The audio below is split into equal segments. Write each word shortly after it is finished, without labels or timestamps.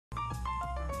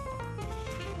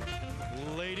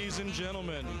Ladies and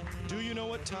gentlemen, do you know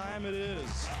what time it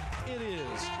is? It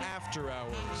is After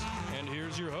Hours. And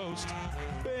here's your host,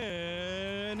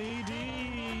 Bennie D.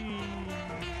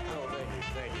 Oh,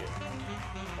 thank you.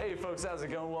 Hey, folks, how's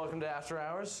it going? Welcome to After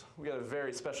Hours. We got a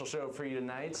very special show for you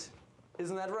tonight.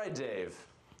 Isn't that right, Dave?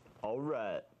 All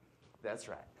right. That's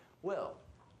right. Well,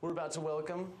 we're about to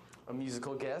welcome a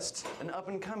musical guest, an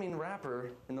up-and-coming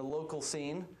rapper in the local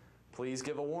scene. Please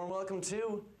give a warm welcome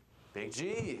to Big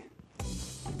G.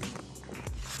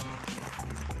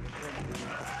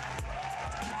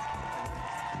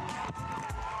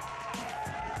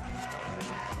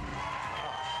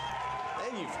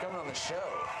 Thank you for coming on the show.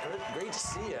 Great to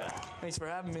see you. Thanks for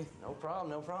having me. No problem,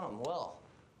 no problem. Well,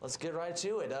 let's get right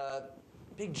to it.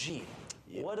 Big G,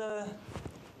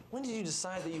 when did you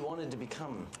decide that you wanted to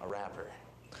become a rapper?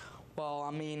 Well,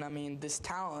 I mean, this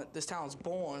talent's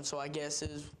born. So I guess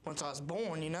once I was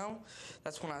born, you know,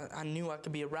 that's when I knew I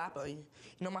could be a rapper. You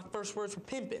know, my first words were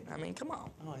pimping. I mean, come on.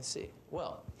 Oh, I see.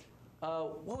 Well,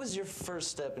 what was your first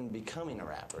step in becoming a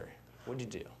rapper? What'd you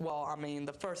do? Well, I mean,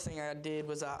 the first thing I did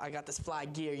was I got this fly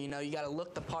gear. You know, you got to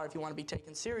look the part if you want to be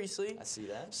taken seriously. I see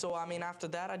that. So, I mean, after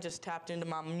that, I just tapped into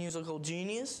my musical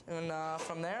genius, and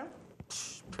from there,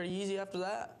 pretty easy after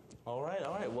that. All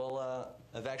right. Well,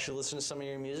 I've actually listened to some of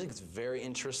your music. It's very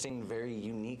interesting, very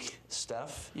unique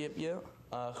stuff. Yep.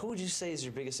 Who would you say is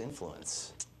your biggest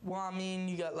influence? Well, I mean,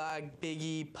 you got like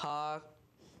Biggie, Pac,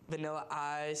 Vanilla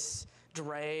Ice,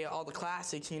 Dre, all the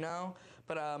classics, you know?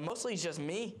 But mostly it's just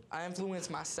me. I influence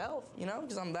myself, you know,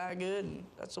 because I'm that good, and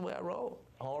that's the way I roll.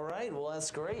 All right, well,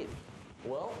 that's great.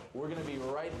 Well, we're going to be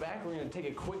right back. We're going to take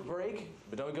a quick break,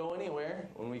 but don't go anywhere.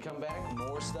 When we come back,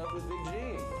 more stuff with Big G.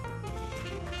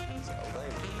 So,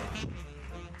 thank you.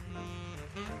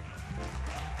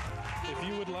 If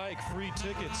you would like free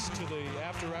tickets to the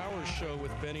After Hours show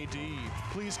with Bennie D,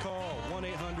 please call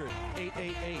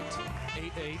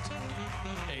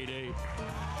 1-800-888-8888.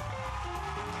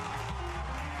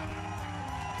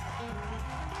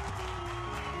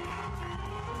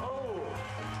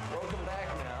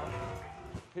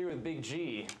 Here with Big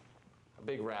G, a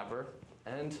big rapper,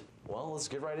 and, well, let's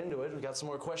get right into it. We got some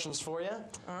more questions for you.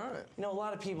 All right. You know, a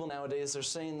lot of people nowadays, they're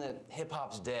saying that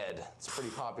hip-hop's dead. It's a pretty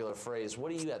popular phrase.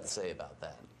 What do you have to say about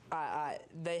that?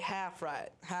 They half right.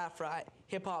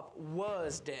 Hip-hop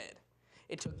was dead.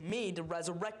 It took me to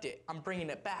resurrect it. I'm bringing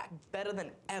it back better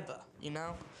than ever, you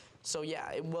know? So, yeah,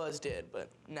 it was dead, but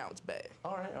now it's back.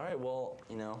 All right. Well,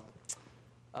 you know,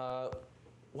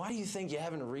 why do you think you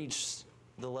haven't reached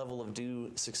the level of due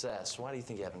success? Why do you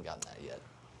think you haven't gotten that yet?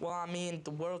 Well, I mean,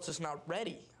 the world's just not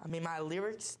ready. I mean, my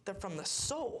lyrics, they're from the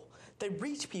soul. They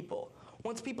reach people.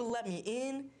 Once people let me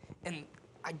in and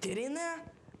I get in there,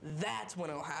 that's when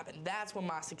it'll happen. That's when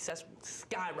my success will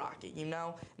skyrocket, you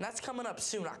know? And that's coming up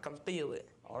soon. I can feel it.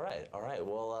 All right.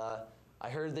 Well, I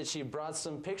heard that you brought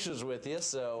some pictures with you,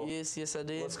 so... Yes, I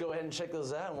did. Let's go ahead and check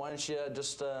those out. And why don't you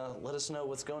just let us know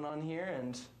what's going on here,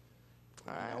 and...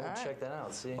 All right, we'll check that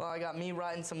out, see. Well, I got me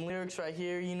writing some lyrics right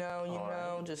here, you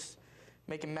know, just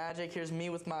making magic. Here's me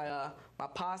with my my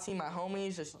posse, my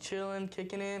homies, just chilling,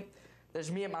 kicking it.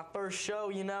 There's me at my first show,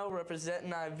 you know, representing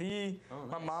IV. Oh,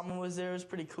 nice. My mama was there. It was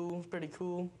pretty cool.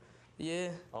 Yeah.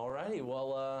 All righty.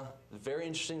 Well, very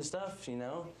interesting stuff, you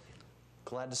know.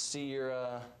 Glad to see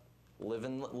you're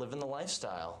living the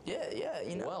lifestyle. Yeah,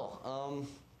 you know. Well,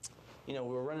 you know,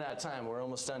 we're running out of time. We're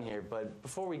almost done here. But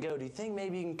before we go, do you think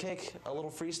maybe you can kick a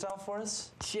little freestyle for us?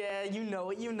 Yeah, you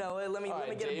know it. Let me get a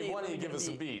beat. Dave, why don't you give us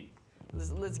a beat?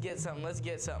 Let's get something.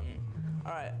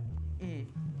 All right.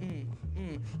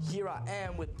 Here I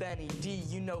am with Bennie D.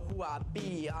 You know who I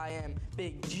be. I am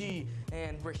Big G,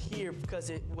 and we're here because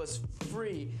it was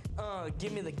free.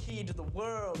 Give me the key to the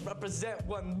world. Represent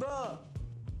one love.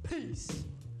 Peace.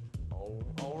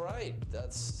 All right,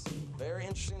 that's very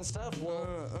interesting stuff.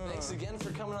 Well, thanks again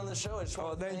for coming on the show. I just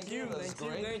want to thank you. That's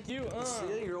great. Thank you. See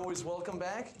you. You're always welcome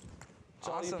back.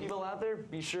 To all you people out there,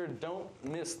 be sure don't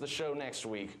miss the show next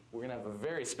week. We're gonna have a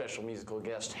very special musical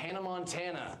guest, Hannah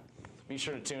Montana. Be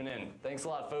sure to tune in. Thanks a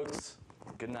lot, folks.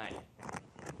 Good night.